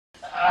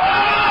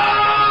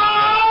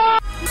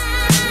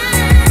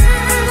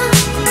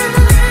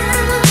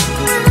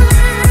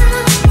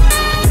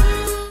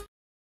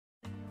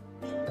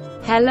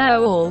Hello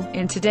all,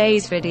 in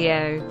today's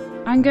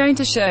video, I'm going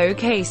to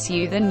showcase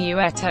you the new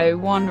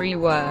ETO1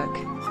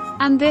 REWORK.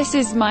 And this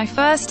is my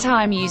first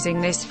time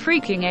using this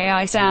freaking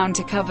AI sound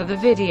to cover the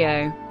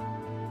video.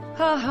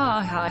 Ha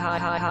ha ha ha ha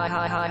ha ha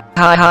ha ha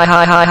ha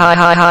ha ha ha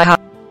ha ha.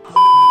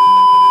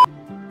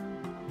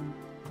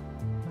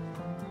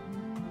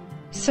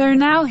 So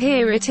now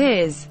here it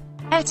is.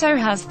 ETO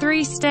has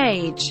 3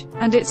 stage,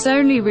 and it's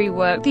only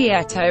reworked the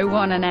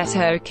ETO1 and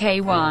ETO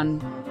K1.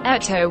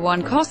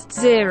 ETO1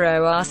 costs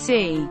 0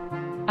 RC,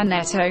 and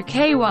ETO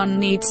K1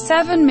 needs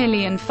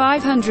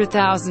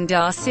 7,500,000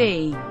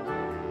 RC.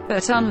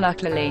 But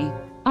unluckily,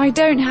 I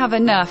don't have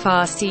enough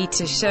RC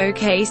to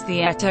showcase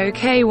the ETO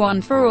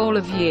K1 for all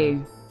of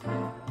you.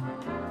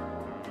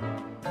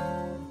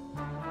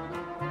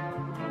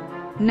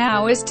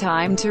 Now it's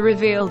time to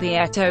reveal the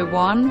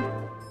ETO1.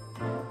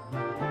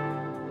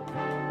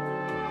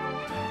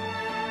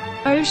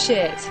 Oh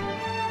shit.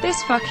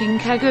 This fucking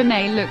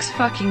Kagune looks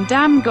fucking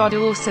damn god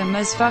awesome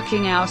as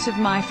fucking out of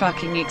my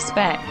fucking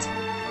expect.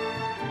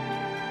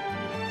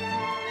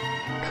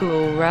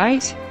 Cool,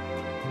 right?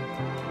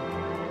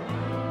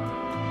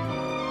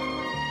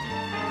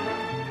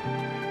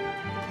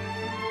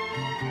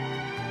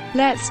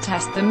 Let's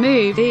test the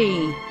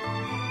movie.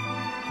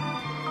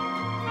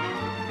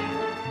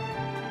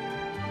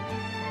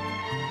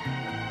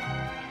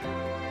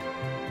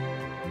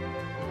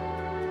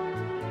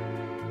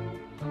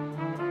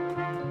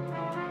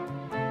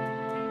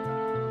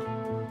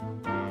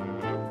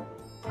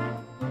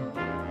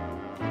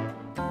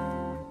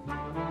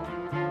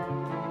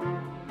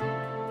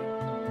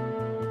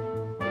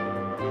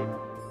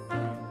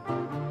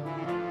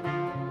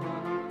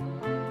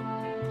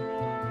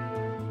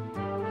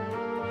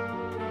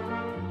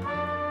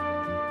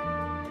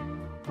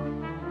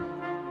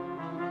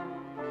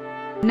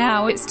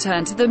 Now it's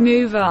turn to the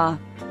mover.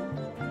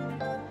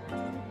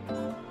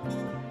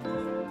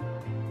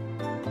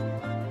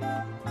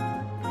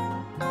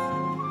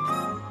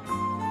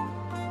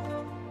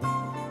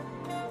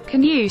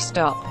 Can you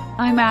stop?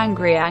 I'm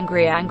angry,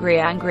 angry, angry,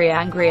 angry,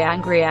 angry,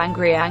 angry,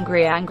 angry,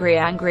 angry, angry,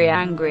 angry,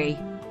 angry.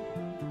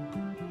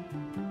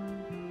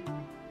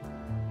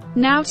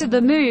 Now to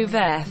the move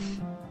F.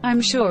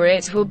 I'm sure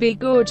it will be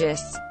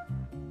gorgeous.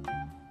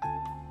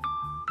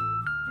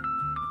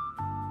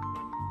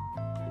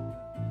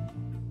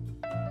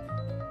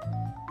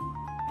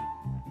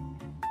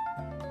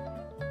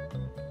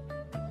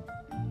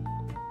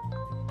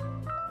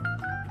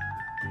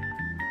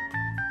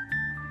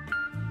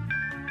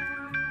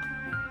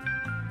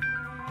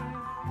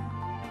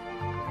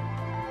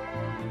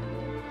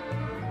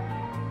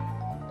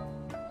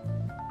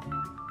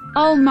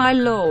 Oh my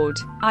lord,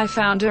 I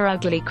found a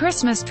ugly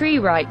Christmas tree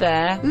right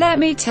there. Let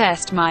me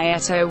test my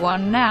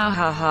ETO1 now,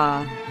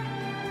 haha.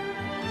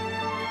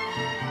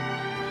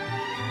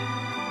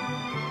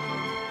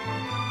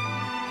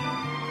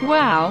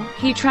 Wow,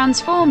 he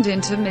transformed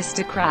into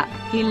Mr. Crap.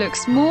 He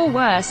looks more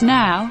worse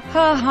now,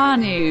 haha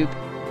noob.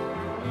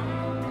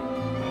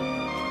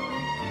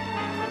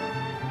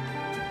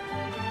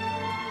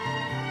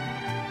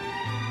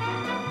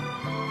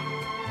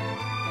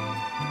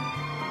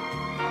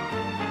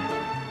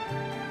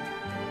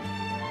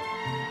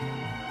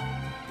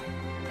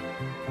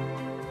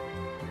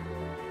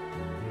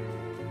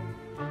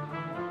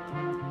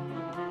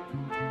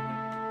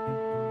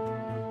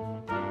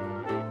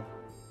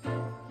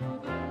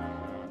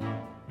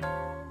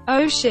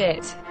 Oh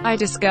shit, I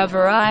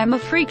discover I am a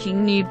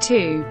freaking noob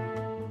too.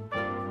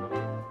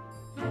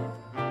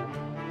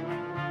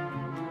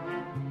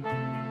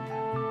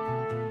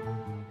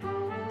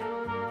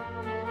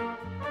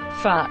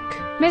 Fuck.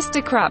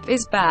 Mr. Crap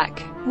is back.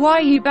 Why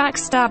you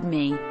backstab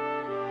me?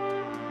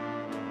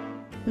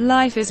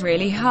 Life is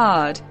really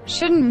hard.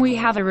 Shouldn't we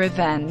have a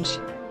revenge?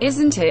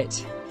 Isn't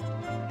it?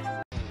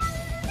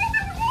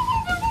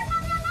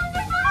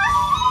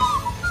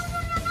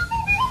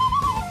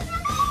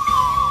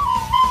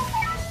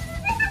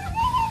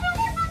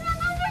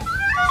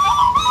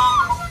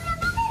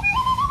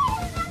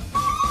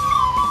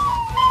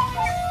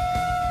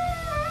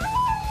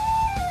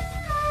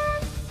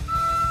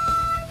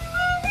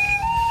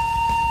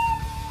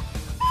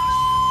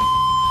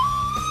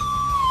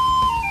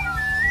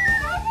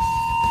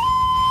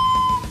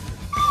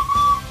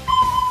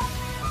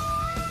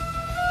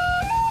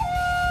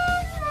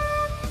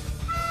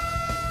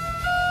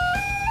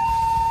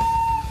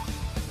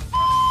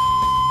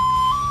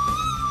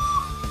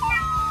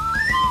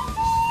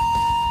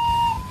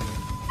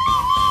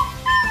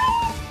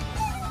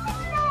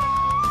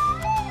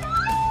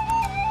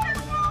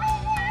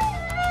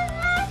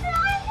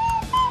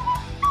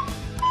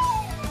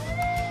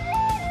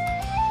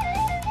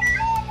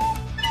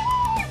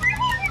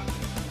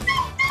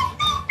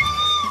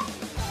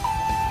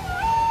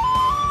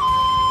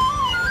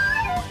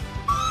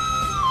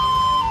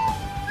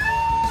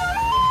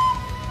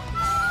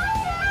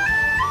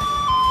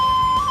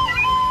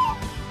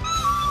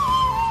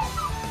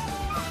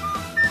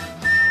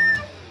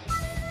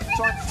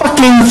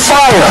 Fucking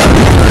fire!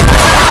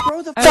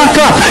 Grow the fuck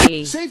up!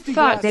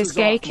 Fuck this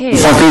gay kid.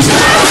 Fuckers.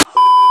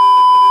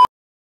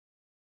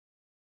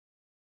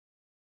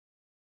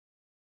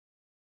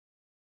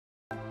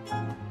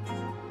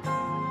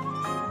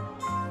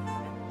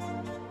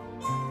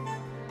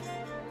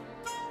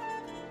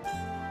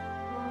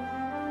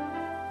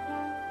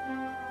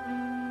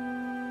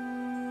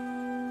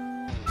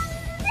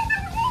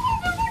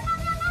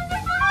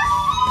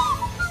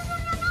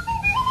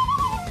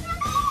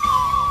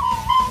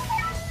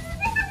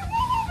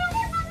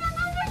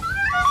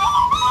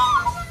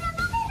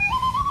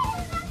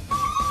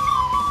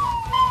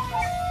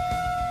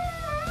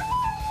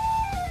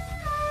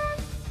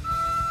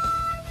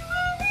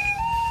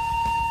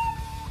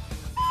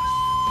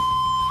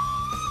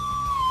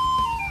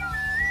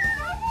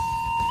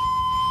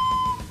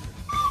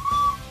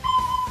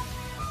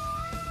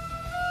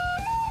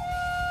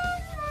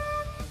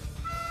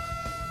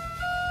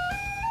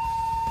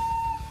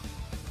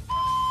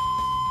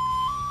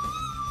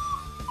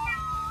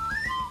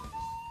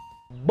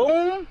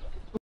 Boom.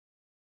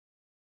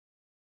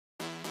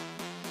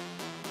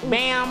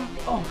 Bam.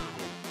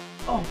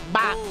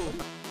 Bop.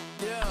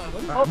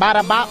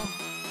 Bada bop.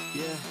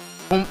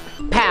 Boom.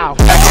 Pow.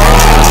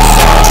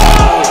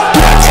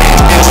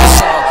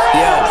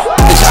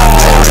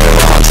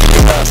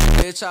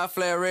 Bitch, I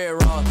flare red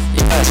raw.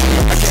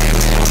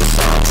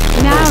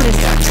 Now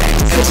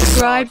listen,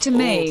 subscribe to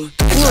me,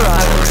 or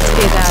I will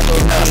skedaddle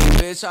you.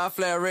 Bitch, I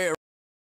flare red.